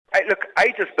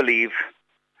I just believe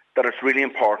that it's really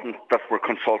important that we're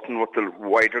consulting with the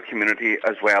wider community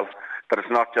as well, that it's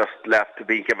not just left to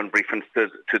be given briefings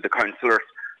to the councillors.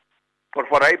 But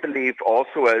what I believe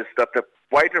also is that the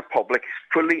wider public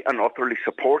fully and utterly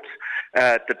supports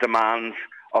the demands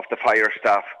of the fire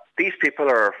staff. These people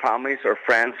are our families, our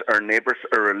friends, our neighbours,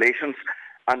 our relations,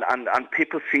 and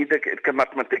people see the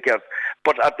commitment they give.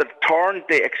 But at the turn,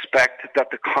 they expect that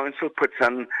the council puts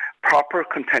in proper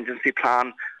contingency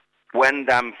plan when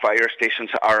them fire stations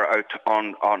are out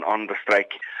on the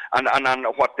strike. And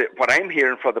what I'm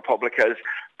hearing from the public is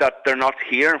that they're not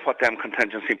hearing what them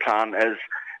contingency plan is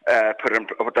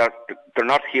they're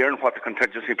not hearing what the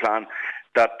contingency plan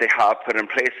that they have put in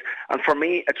place. And for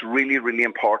me, it's really, really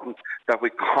important that we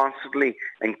constantly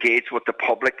engage with the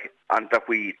public and that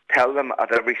we tell them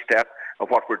at every step of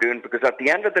what we're doing. Because at the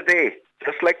end of the day,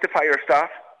 just like the fire staff,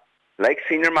 like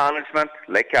senior management,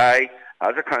 like I,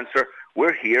 as a councillor,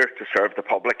 we're here to serve the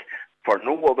public for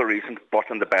no other reason but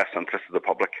in the best interest of the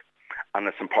public. And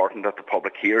it's important that the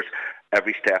public hears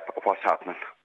every step of what's happening.